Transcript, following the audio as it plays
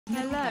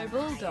Hello,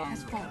 Bulldog.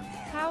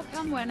 How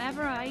come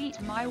whenever I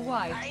eat my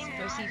wife's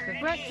pussy for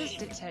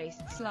breakfast it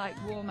tastes like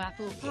warm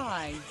apple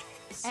pie?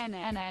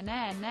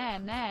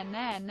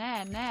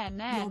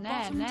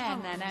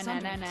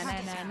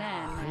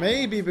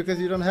 Maybe because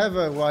you don't have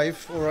a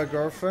wife or a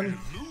girlfriend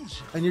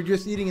and you're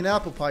just eating an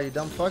apple pie, you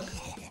dumb fuck.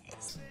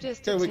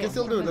 Just okay, we can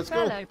still do it, let's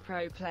go. Fellow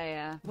pro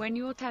player, when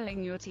you're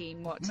telling your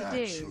team what to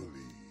do,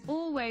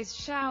 always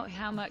shout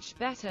how much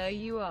better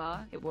you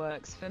are. It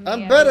works for me.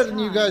 I'm better than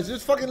you guys,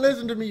 just fucking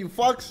listen to me, you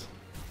fucks.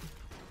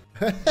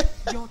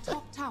 Your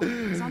top tower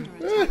is under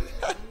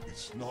attack.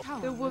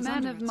 The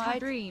woman of my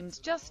dreams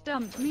just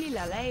dumped me.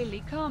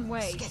 Lalali can't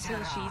wait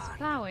till she's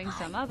plowing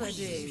some other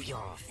dude.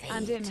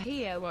 And I'm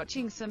here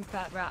watching some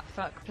fat rat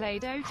fuck play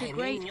Dota.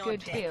 Great,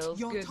 good feels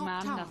good,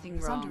 man, nothing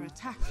wrong.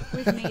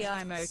 With me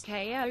I'm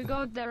okay. Oh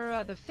god, there are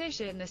other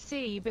fish in the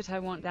sea, but I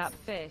want that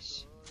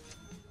fish.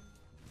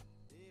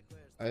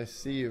 I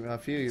see you, I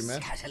feel you,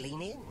 man.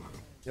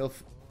 You'll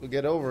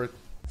get over it.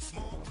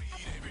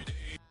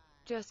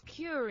 Just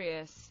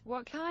curious,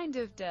 what kind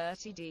of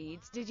dirty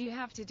deeds did you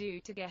have to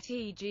do to get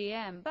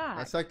EGM back?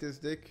 I sucked his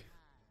dick.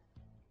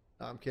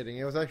 No, I'm kidding.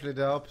 It was actually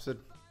the opposite.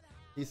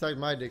 He sucked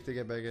my dick to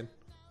get back in.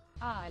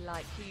 I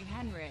like you,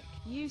 Henrik.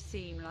 You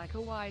seem like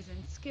a wise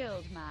and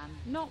skilled man,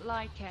 not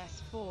like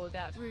S4,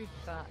 that rude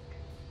fuck.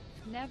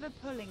 Never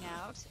pulling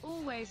out,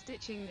 always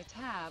ditching the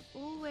tab,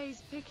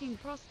 always picking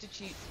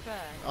prostitutes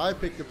first. I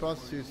picked the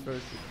prostitutes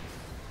first.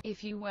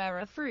 If you were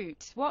a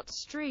fruit, what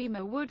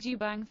streamer would you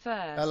bang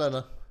first?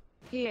 Helena.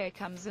 Here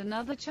comes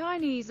another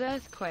Chinese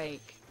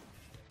earthquake.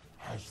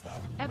 Oh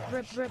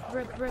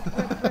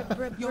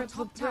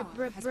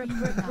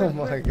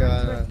my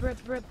god.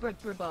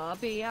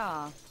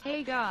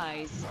 Hey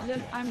guys,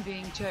 look, I'm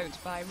being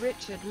choked by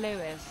Richard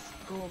Lewis.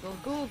 Google,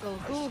 Google,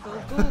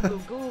 Google, Google,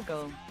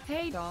 Google.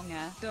 Hey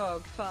Donger,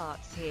 dog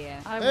farts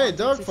here. Hey,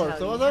 dog farts,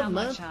 tell what's you up, how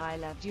man? much I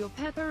loved your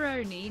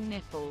pepperoni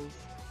nipples.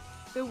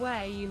 The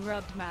way you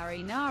rubbed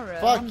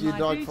marinara Fuck on you, my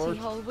dog booty fart.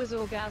 hole was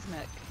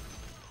orgasmic.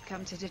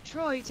 Come to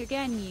Detroit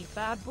again, you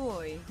bad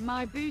boy.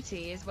 My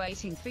booty is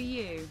waiting for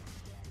you.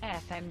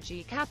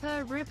 FMG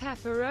Kappa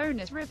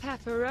Ripepperonis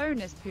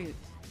poop.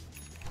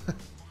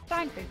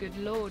 Thank the good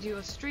lord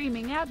you're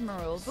streaming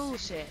Admiral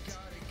bullshit.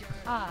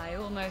 I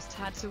almost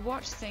had to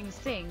watch Sing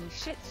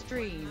shit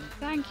stream.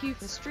 Thank you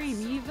for stream,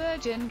 you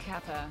virgin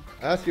Kappa.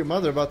 Ask your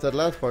mother about that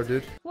last part,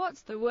 dude.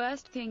 What's the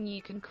worst thing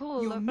you can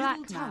call a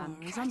black man?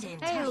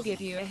 I'll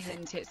give you a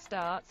hint. It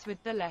starts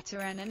with the letter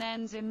N and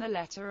ends in the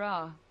letter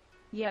R.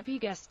 Yep, you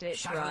guessed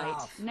it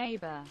right,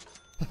 neighbor.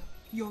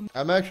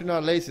 I'm actually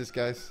not racist,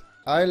 guys.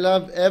 I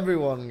love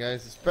everyone,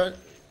 guys.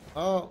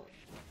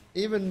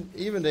 Even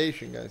the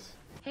Asian guys.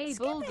 Hey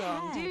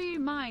Bulldog, do you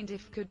mind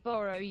if could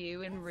borrow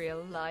you in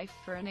real life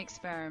for an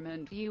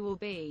experiment? You will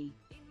be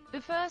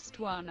the first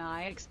one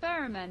I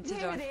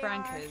experimented on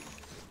Frankers.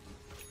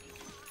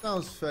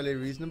 Sounds fairly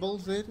reasonable,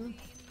 Satan.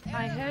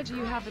 I heard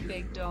you have a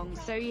big dong,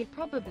 so you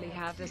probably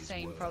have the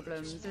same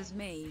problems as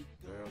me.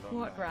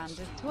 What brand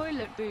of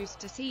toilet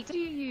booster seat do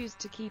you use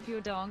to keep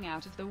your dong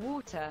out of the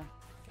water?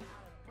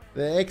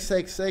 The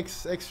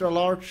XXX extra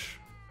large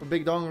for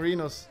big dong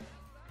Renos.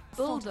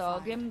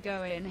 Bulldog, I'm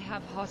going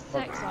have hot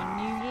sex on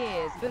New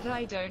Year's, but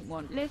I don't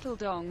want little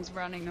dongs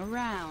running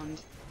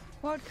around.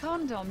 What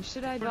condom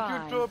should I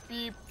buy?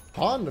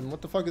 Condom?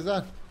 What the fuck is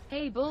that?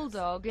 Hey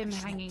Bulldog, I'm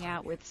hanging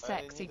out with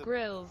sexy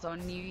grills on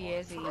New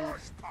Year's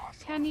Eve.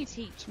 Can you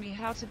teach me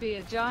how to be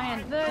a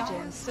giant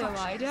virgin so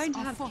I don't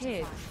have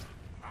kids?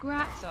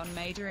 Grats on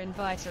Major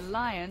Invite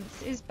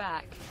Alliance is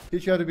back.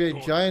 Teach you how to be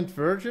a giant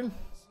virgin?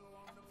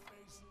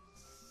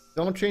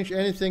 Don't change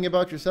anything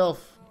about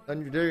yourself.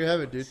 And there you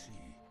have it, dude.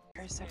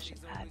 You're such a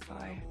bad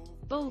boy.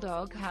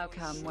 Bulldog, how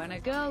come when a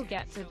girl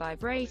gets a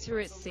vibrator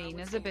it's seen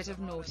as a bit of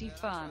naughty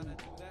fun?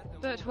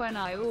 But when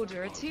I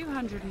order a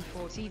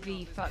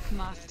 240V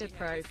Fuckmaster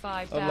Pro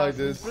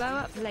 5000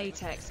 blow-up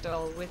latex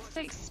doll with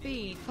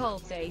 6-speed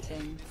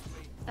pulsating,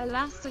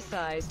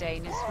 elasticized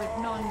anus with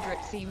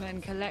non-drip semen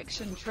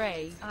collection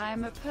tray, I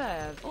am a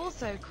perv.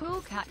 Also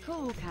cool cat,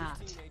 cool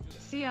cat.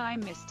 See,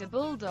 I'm Mr.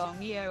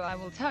 Bulldog, yo, I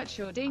will touch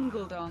your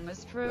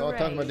dingle-dongers for a I'll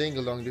touch raise. my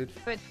dingle-dong, dude.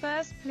 But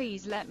first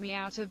please let me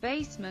out of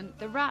basement,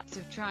 the rats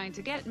are trying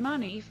to get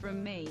money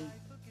from me.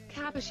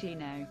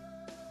 Cappuccino.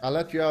 I'll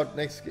let you out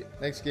next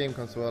game,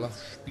 Consuela.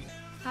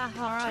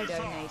 Haha, I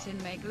donate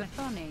and make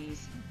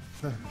funnies.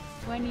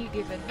 When you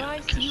give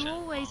advice you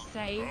always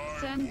say,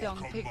 send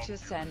dong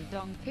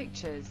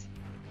pictures.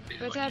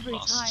 But every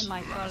time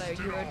I follow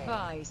your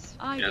advice,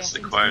 I get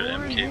into more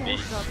and more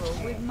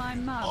trouble with my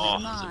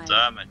mum and mine.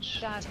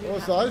 Dad, who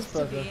happens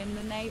to be in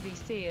the Navy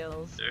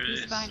SEALs, he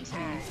spanks me.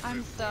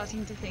 I'm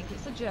starting to think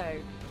it's a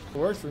joke. It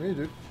works for me,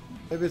 dude.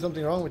 Maybe there's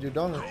something wrong with your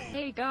donor.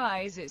 Hey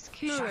guys, it's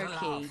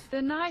Kuroki,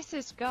 the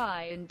nicest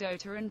guy in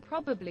Dota and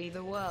probably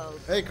the world.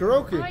 Hey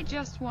Kuroki! I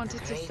just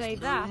wanted to say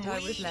that I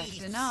was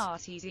left in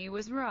RTZ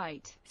was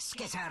right.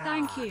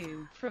 Thank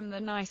you, from the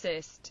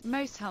nicest,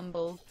 most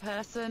humble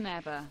person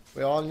ever.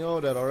 We all know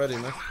that already,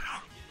 man.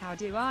 How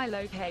do I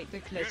locate the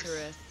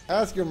clitoris?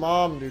 Ask your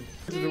mom, dude.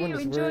 Do you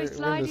enjoy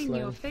sliding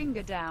your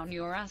finger down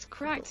your ass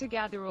crack to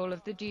gather all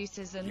of the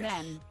juices and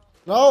then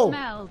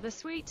smell the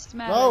sweet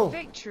smell of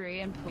victory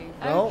and poo?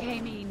 Okay,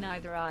 me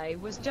neither. I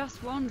was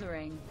just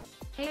wondering.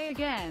 Hey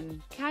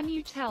again, can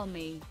you tell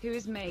me who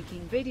is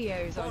making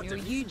videos on your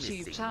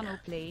YouTube channel,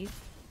 please?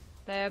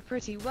 They're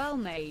pretty well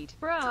made.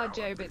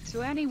 Bravo, but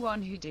to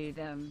anyone who do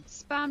them,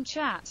 spam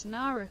chat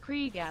Nara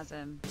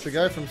Kriegasm. It's a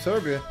guy from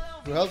Serbia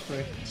who helps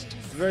me. He's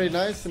very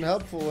nice and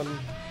helpful, and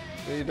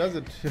he does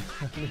it.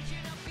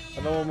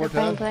 I know one more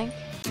time. Playing.